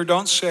your anger,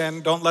 don't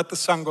sin, don't let the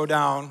sun go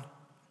down,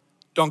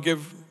 don't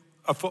give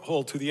a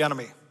foothold to the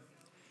enemy.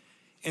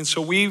 And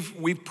so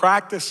we've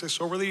practiced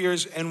this over the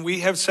years, and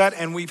we have said,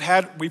 and we've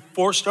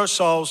forced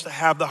ourselves to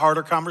have the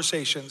harder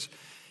conversations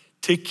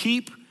to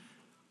keep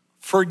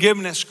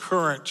forgiveness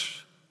current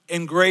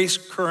and grace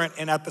current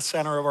and at the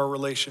center of our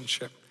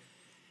relationship.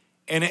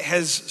 And it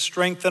has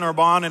strengthened our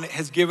bond, and it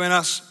has given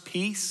us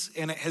peace,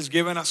 and it has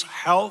given us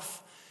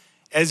health,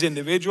 as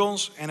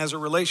individuals and as a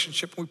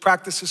relationship. We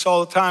practice this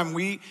all the time.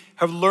 We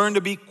have learned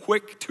to be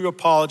quick to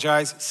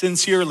apologize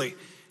sincerely,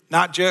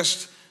 not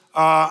just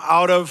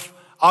out of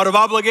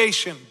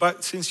obligation,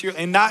 but sincere.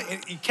 And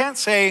you can't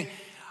say,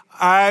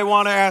 I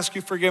want to ask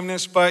you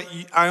forgiveness, but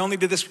I only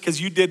did this because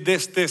you did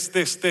this,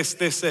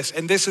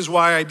 and this is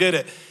why I did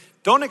it.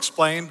 Don't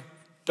explain,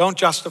 don't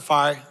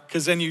justify,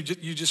 because then you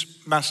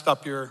just messed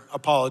up your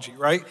apology,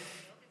 right?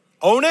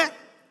 Own it,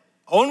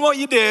 own what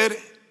you did,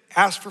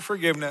 ask for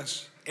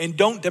forgiveness, and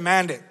don't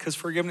demand it, because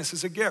forgiveness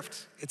is a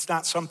gift. It's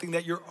not something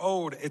that you're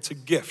owed, it's a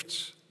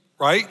gift,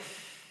 right?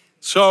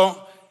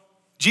 So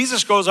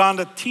Jesus goes on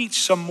to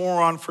teach some more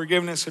on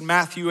forgiveness in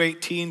Matthew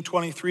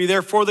 18:23.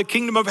 Therefore, the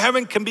kingdom of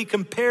heaven can be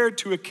compared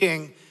to a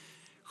king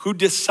who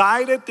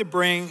decided to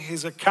bring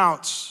his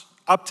accounts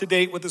up to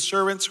date with the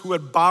servants who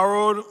had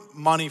borrowed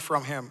money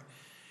from him.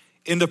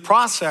 In the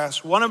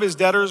process, one of his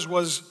debtors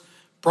was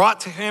brought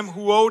to him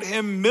who owed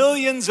him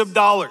millions of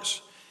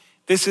dollars.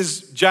 This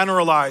is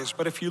generalized,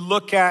 but if you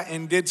look at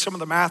and did some of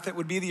the math, it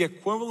would be the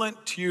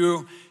equivalent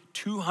to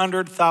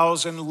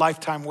 200,000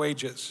 lifetime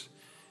wages.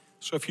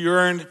 So if you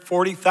earned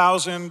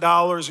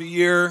 $40,000 a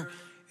year,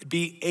 it'd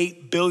be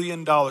 $8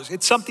 billion.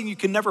 It's something you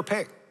can never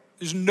pay.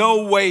 There's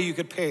no way you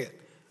could pay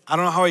it. I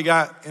don't know how he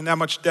got in that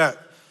much debt,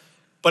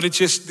 but it's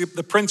just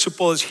the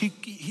principle is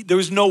there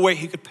was no way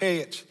he could pay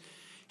it.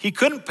 He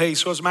couldn't pay,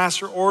 so his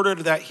master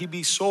ordered that he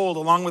be sold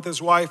along with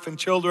his wife and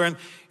children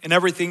and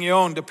everything he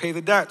owned to pay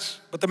the debts.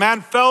 But the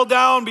man fell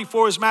down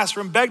before his master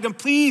and begged him,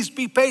 please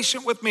be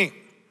patient with me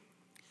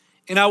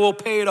and I will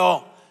pay it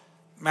all.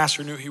 The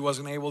master knew he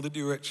wasn't able to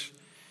do it.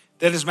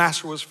 Then his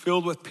master was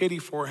filled with pity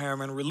for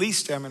him and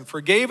released him and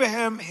forgave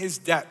him his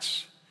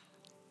debts,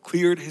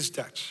 cleared his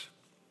debts.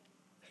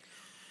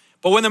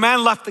 But when the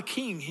man left the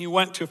king, he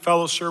went to a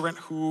fellow servant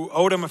who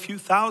owed him a few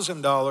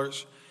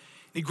 $1,000s.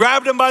 He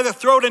grabbed him by the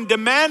throat and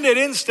demanded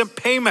instant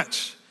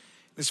payment.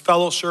 His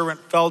fellow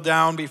servant fell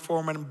down before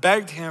him and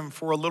begged him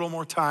for a little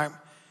more time.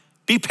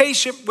 Be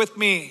patient with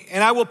me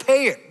and I will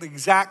pay it. The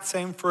exact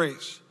same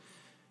phrase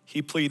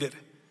he pleaded.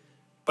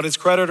 But his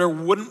creditor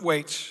wouldn't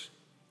wait.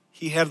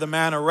 He had the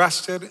man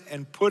arrested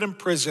and put in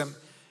prison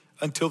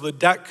until the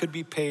debt could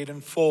be paid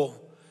in full.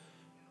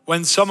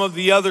 When some of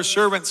the other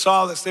servants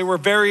saw this, they were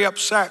very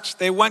upset.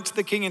 They went to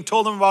the king and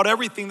told him about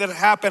everything that had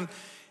happened.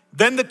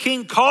 Then the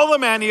king called the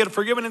man he had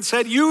forgiven and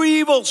said, you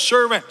evil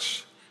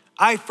servant,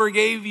 I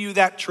forgave you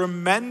that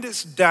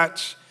tremendous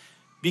debt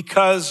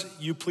because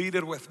you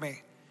pleaded with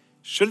me.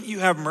 Shouldn't you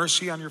have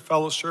mercy on your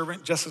fellow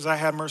servant just as I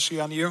had mercy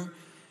on you?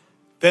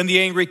 Then the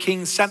angry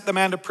king sent the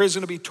man to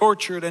prison to be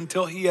tortured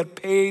until he had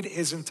paid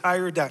his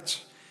entire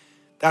debt.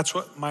 That's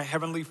what my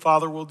heavenly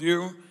Father will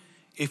do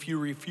if you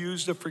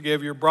refuse to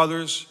forgive your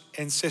brothers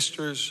and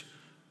sisters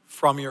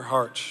from your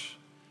heart.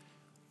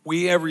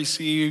 We have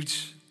received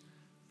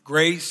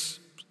grace,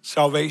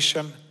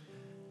 salvation,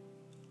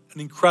 an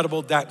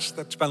incredible debt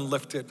that's been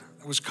lifted.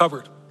 It was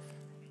covered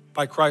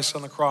by Christ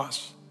on the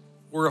cross.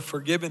 We're a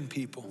forgiven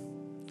people,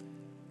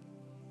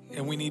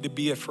 and we need to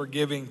be a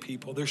forgiving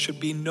people. There should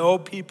be no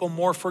people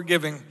more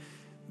forgiving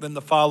than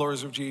the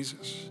followers of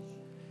Jesus.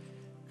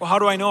 Well, how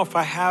do I know if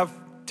I have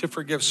to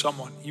forgive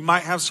someone? You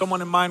might have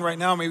someone in mind right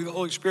now. Maybe the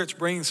Holy Spirit's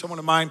bringing someone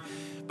to mind.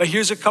 But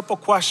here's a couple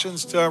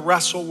questions to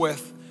wrestle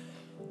with.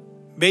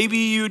 Maybe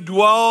you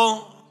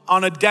dwell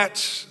on a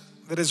debt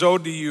that is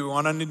owed to you,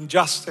 on an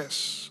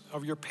injustice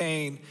of your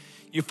pain.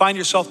 You find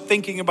yourself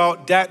thinking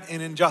about debt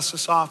and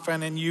injustice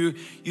often, and you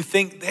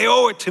think, they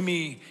owe it to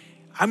me.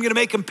 I'm going to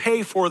make them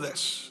pay for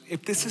this.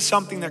 If this is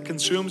something that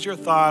consumes your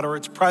thought or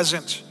it's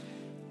present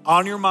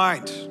on your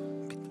mind,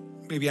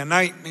 maybe at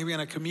night, maybe on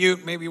a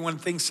commute, maybe when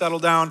things settle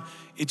down,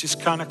 it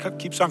just kind of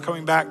keeps on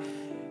coming back,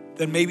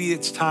 then maybe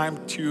it's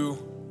time to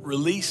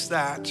release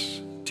that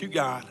to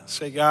God.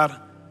 Say, God,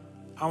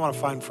 I want to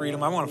find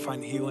freedom. I want to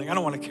find healing. I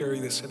don't want to carry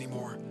this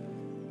anymore.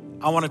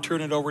 I want to turn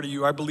it over to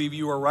you. I believe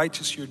you are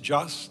righteous. You're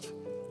just.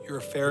 You're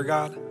a fair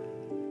God.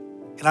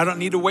 And I don't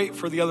need to wait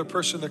for the other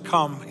person to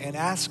come and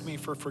ask me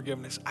for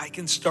forgiveness. I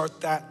can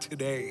start that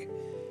today.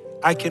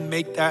 I can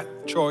make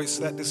that choice,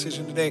 that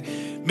decision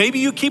today. Maybe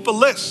you keep a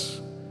list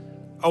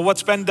of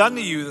what's been done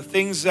to you, the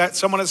things that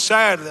someone has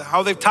said,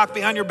 how they've talked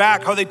behind your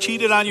back, how they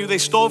cheated on you, they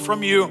stole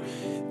from you,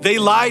 they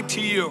lied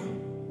to you.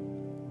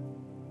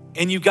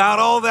 And you got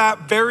all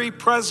that very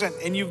present,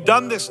 and you've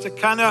done this to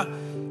kind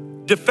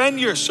of defend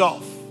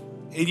yourself.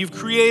 And you've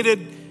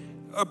created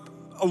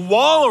a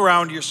wall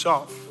around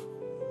yourself,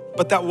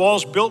 but that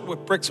wall's built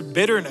with bricks of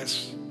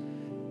bitterness,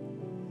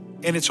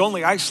 and it's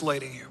only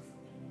isolating you,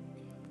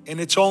 and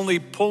it's only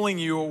pulling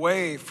you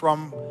away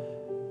from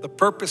the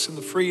purpose and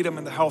the freedom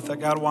and the health that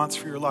God wants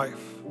for your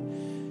life.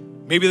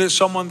 Maybe there's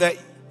someone that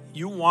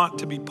you want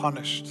to be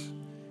punished.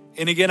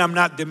 And again, I'm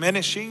not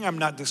diminishing, I'm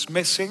not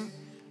dismissing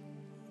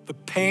the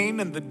pain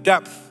and the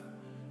depth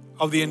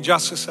of the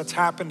injustice that's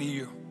happened to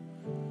you.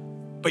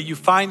 But you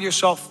find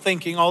yourself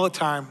thinking all the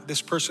time,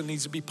 this person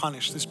needs to be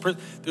punished.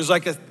 There's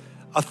like a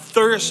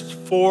thirst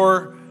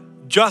for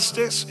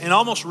justice and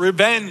almost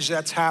revenge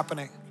that's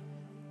happening.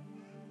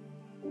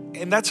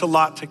 And that's a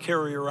lot to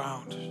carry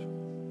around.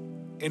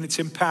 and it's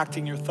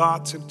impacting your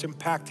thoughts, it's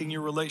impacting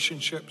your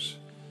relationships.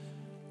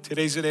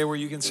 Today's the day where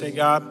you can say,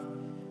 God,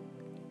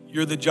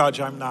 you're the judge,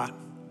 I'm not.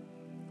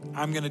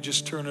 I'm gonna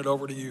just turn it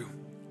over to you.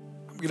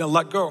 I'm gonna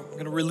let go, I'm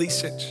gonna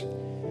release it.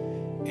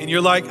 And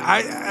you're like,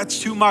 that's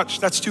too much,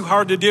 that's too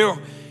hard to do.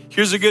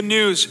 Here's the good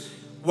news.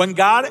 When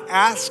God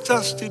asks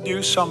us to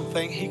do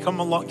something, he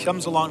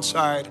comes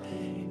alongside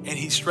and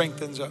he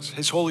strengthens us.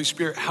 His Holy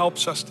Spirit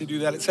helps us to do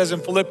that. It says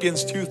in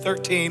Philippians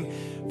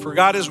 2:13, for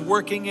God is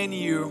working in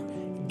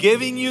you,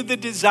 giving you the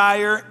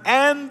desire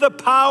and the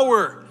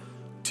power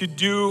to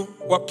do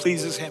what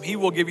pleases him. He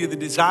will give you the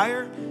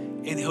desire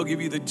and he'll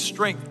give you the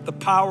strength, the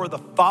power, the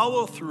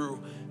follow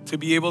through to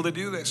be able to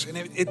do this. And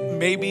it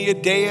may be a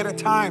day at a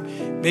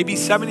time, maybe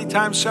 70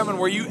 times 7,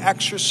 where you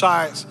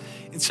exercise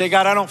and say,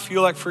 God, I don't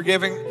feel like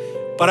forgiving,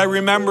 but I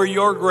remember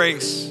your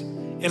grace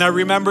and I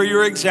remember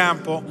your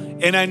example.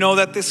 And I know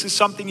that this is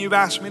something you've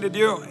asked me to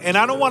do. And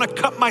I don't want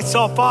to cut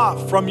myself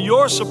off from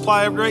your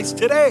supply of grace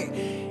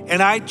today.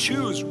 And I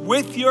choose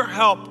with your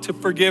help to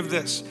forgive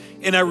this.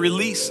 And I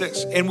release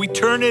this. And we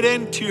turn it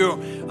into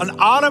an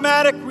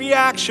automatic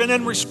reaction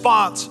and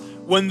response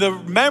when the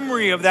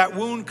memory of that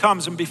wound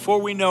comes. And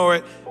before we know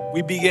it,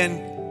 we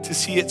begin to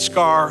see it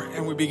scar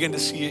and we begin to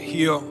see it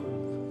heal.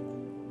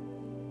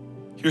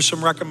 Here's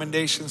some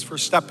recommendations for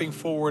stepping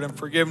forward in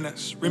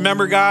forgiveness.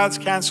 Remember God's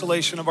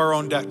cancellation of our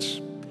own debts.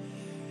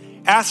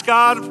 Ask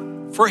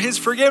God for his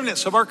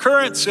forgiveness of our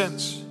current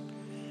sins.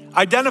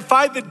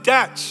 Identify the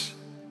debts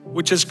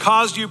which has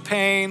caused you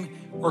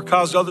pain or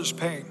caused others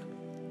pain.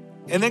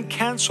 And then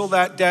cancel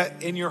that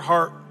debt in your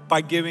heart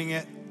by giving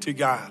it to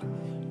God.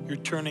 You're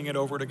turning it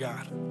over to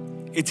God.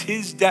 It's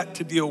his debt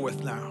to deal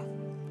with now.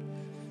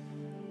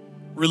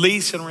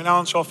 Release and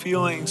renounce all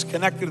feelings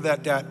connected to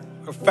that debt.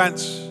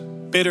 Offense,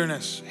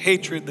 bitterness,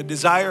 hatred, the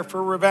desire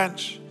for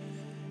revenge.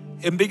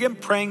 And begin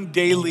praying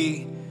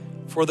daily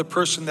for the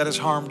person that has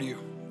harmed you.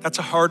 That's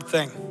a hard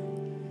thing.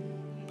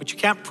 But you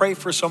can't pray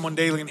for someone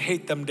daily and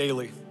hate them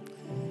daily.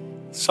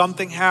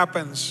 Something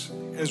happens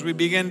as we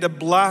begin to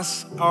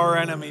bless our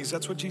enemies.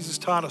 That's what Jesus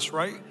taught us,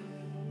 right?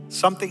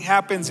 Something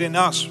happens in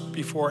us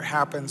before it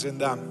happens in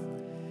them.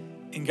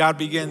 And God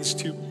begins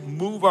to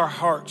move our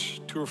hearts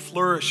to a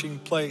flourishing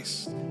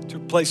place, to a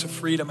place of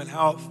freedom and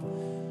health.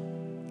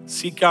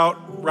 Seek out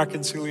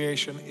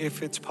reconciliation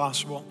if it's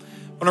possible.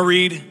 I want to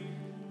read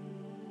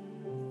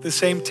the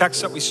same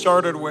text that we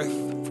started with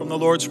from the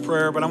Lord's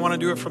Prayer, but I want to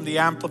do it from the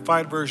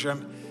Amplified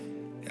Version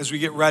as we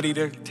get ready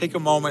to take a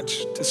moment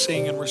to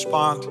sing and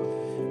respond.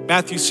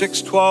 Matthew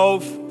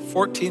 6:12,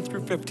 14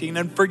 through 15.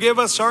 And forgive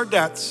us our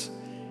debts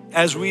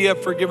as we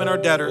have forgiven our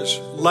debtors,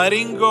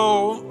 letting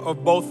go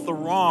of both the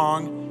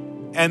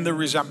wrong and the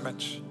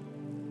resentment.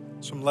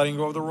 So I'm letting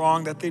go of the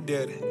wrong that they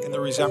did and the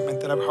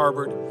resentment that I've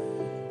harbored.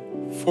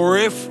 For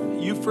if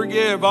you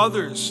forgive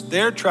others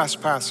their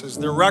trespasses,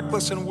 their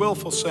reckless and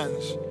willful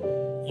sins,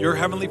 your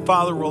heavenly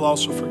Father will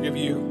also forgive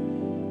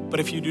you. But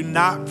if you do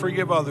not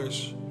forgive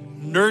others,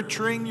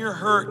 nurturing your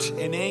hurt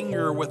and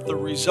anger with the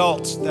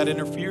results that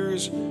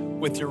interferes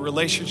with your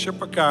relationship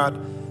with God,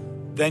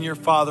 then your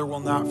Father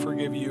will not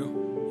forgive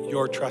you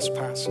your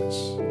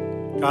trespasses.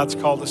 God's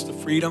called us to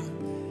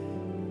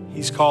freedom.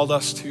 He's called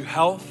us to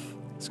health.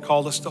 He's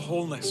called us to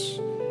wholeness.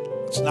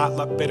 Let's not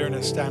let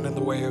bitterness stand in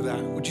the way of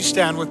that. Would you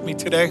stand with me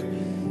today?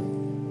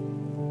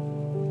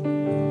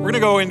 We're going to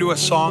go into a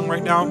song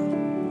right now.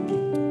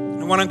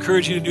 I want to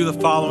encourage you to do the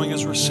following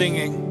as we're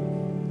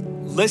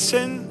singing.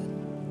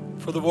 Listen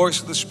for the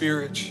voice of the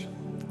Spirit.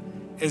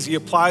 As he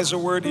applies a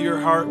word to your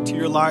heart, to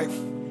your life,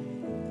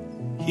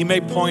 he may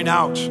point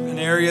out an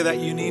area that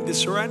you need to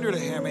surrender to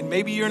him. And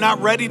maybe you're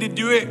not ready to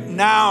do it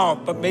now,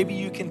 but maybe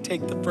you can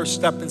take the first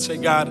step and say,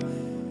 God,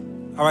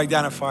 I've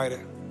identified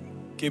it.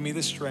 Give me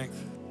the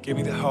strength. Give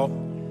me the help.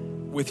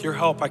 With your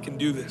help, I can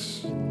do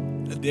this.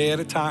 A day at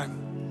a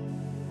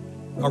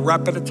time. A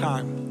rep at a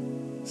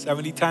time.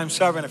 70 times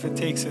 7 if it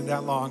takes it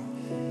that long.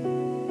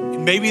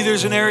 And maybe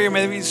there's an area,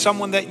 maybe it's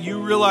someone that you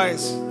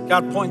realize,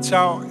 God points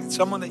out, it's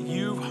someone that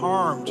you've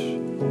harmed,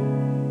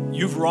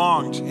 you've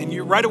wronged. And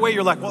you right away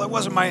you're like, well, it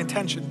wasn't my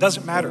intention.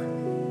 Doesn't matter.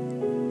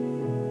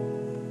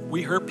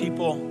 We hurt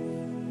people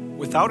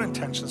without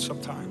intention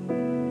sometimes.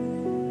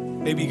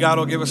 Maybe God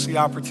will give us the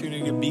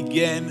opportunity to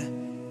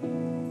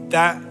begin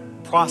that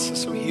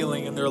process of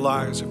healing in their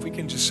lives. If we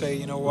can just say,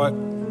 you know what?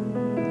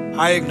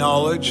 I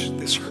acknowledge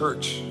this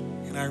hurt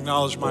and I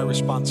acknowledge my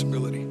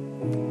responsibility.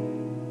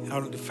 And I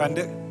don't defend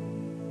it,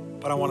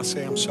 but I want to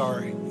say I'm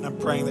sorry. And I'm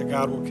praying that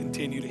God will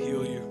continue to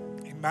heal you.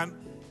 Amen.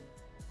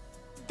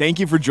 Thank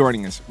you for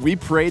joining us. We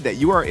pray that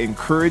you are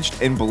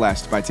encouraged and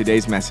blessed by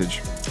today's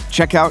message.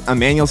 Check out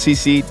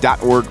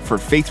emmanuelcc.org for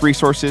faith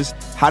resources,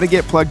 how to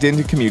get plugged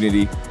into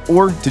community,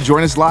 or to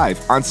join us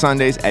live on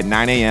Sundays at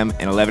 9 a.m.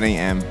 and 11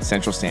 a.m.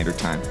 Central Standard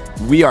Time.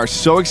 We are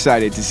so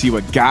excited to see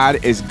what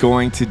God is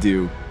going to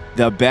do.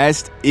 The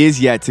best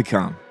is yet to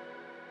come.